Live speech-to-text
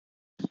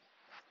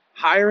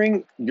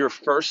Hiring your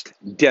first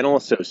dental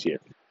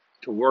associate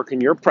to work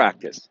in your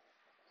practice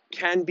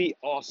can be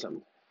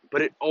awesome,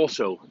 but it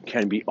also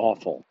can be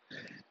awful.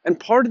 And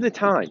part of the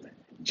time,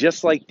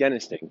 just like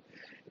dentisting,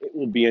 it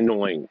will be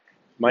annoying.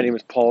 My name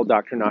is Paul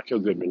Dr.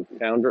 Nacho Goodman,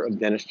 founder of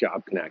Dentist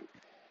Job Connect.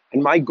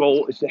 And my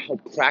goal is to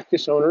help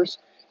practice owners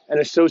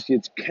and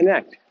associates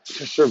connect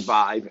to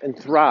survive and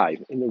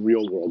thrive in the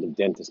real world of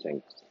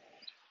dentisting.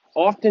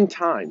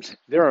 Oftentimes,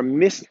 there are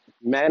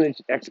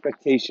mismanaged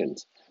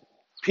expectations.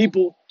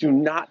 People do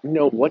not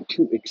know what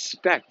to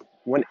expect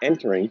when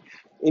entering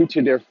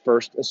into their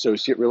first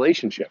associate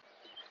relationship.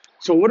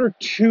 So, what are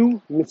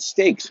two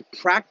mistakes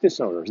practice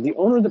owners, the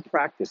owner of the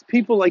practice,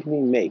 people like me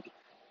make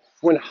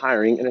when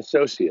hiring an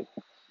associate?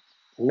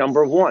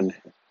 Number one,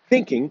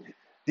 thinking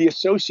the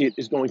associate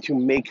is going to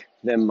make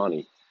them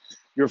money.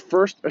 Your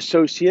first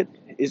associate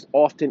is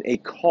often a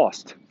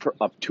cost for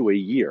up to a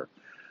year.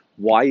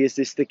 Why is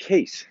this the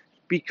case?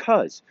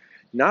 Because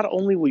not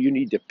only will you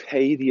need to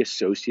pay the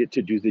associate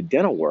to do the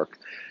dental work,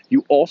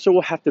 you also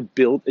will have to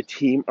build a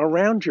team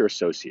around your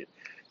associate,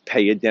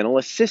 pay a dental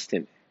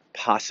assistant,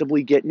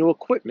 possibly get new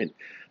equipment,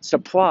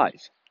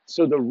 supplies.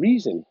 So the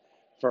reason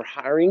for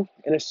hiring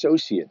an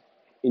associate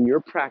in your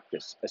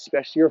practice,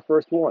 especially your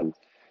first one,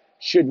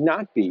 should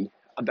not be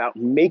about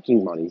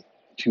making money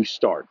to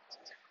start.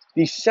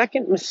 The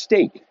second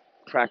mistake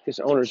practice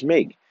owners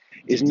make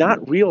is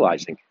not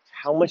realizing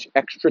how much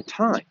extra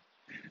time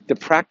the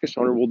practice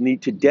owner will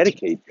need to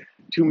dedicate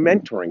to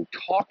mentoring,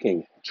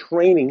 talking,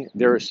 training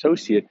their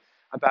associate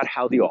about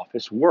how the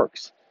office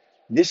works.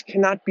 This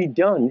cannot be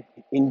done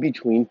in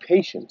between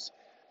patients.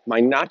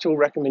 My nacho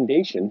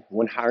recommendation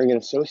when hiring an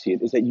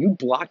associate is that you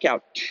block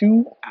out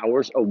 2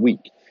 hours a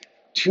week.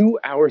 2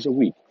 hours a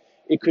week.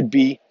 It could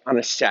be on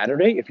a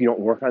Saturday if you don't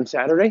work on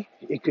Saturday.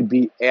 It could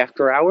be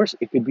after hours.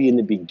 It could be in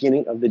the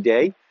beginning of the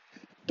day.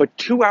 But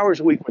 2 hours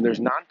a week when there's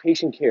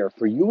non-patient care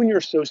for you and your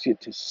associate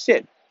to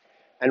sit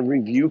and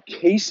review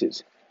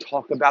cases,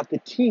 talk about the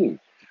team,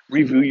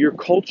 review your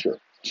culture.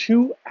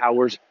 2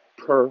 hours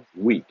per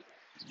week.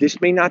 This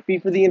may not be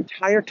for the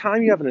entire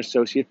time you have an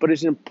associate, but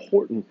it's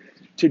important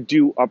to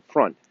do up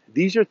front.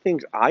 These are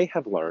things I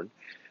have learned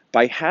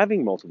by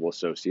having multiple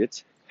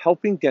associates,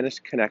 helping dentists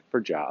connect for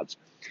jobs,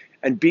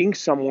 and being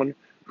someone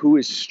who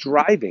is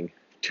striving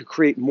to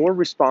create more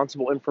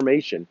responsible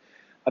information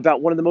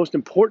about one of the most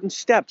important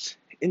steps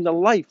in the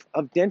life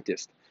of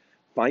dentists,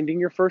 finding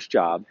your first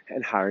job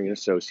and hiring an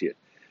associate.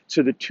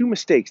 So the two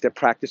mistakes that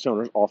practice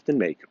owners often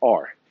make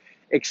are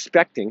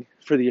expecting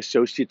for the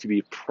associate to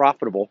be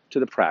profitable to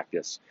the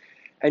practice,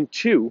 and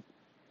two,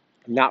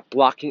 not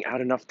blocking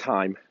out enough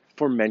time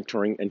for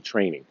mentoring and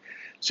training.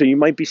 So you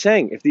might be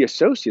saying, if the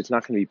associate's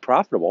not going to be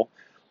profitable,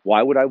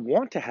 why would I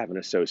want to have an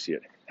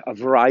associate? A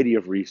variety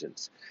of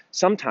reasons.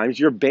 Sometimes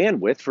your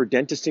bandwidth for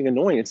dentisting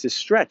annoyance is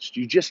stretched.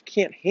 You just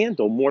can't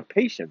handle more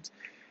patients,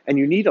 and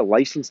you need a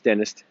licensed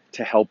dentist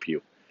to help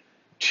you.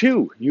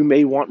 Two, you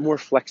may want more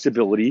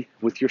flexibility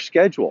with your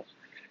schedule.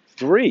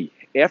 Three,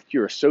 after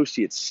your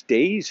associate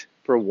stays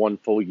for 1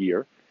 full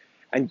year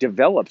and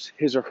develops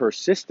his or her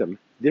system,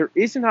 there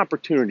is an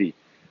opportunity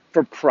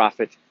for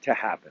profit to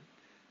happen.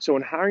 So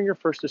in hiring your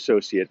first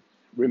associate,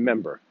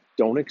 remember,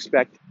 don't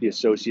expect the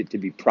associate to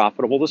be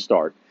profitable to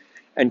start.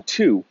 And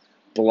two,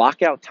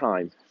 block out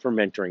time for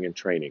mentoring and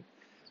training.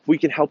 If we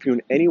can help you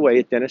in any way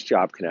at Dentist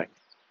Job Connect,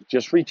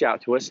 just reach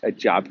out to us at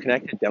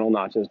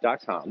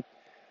jobconnect@dentalnachos.com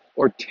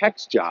or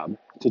text job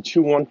to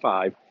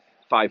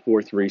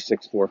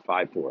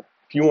 215-543-6454.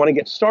 If you want to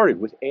get started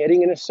with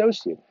adding an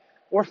associate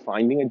or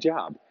finding a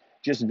job,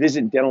 just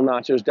visit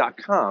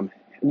dentalnachos.com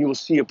and you will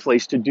see a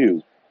place to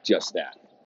do just that.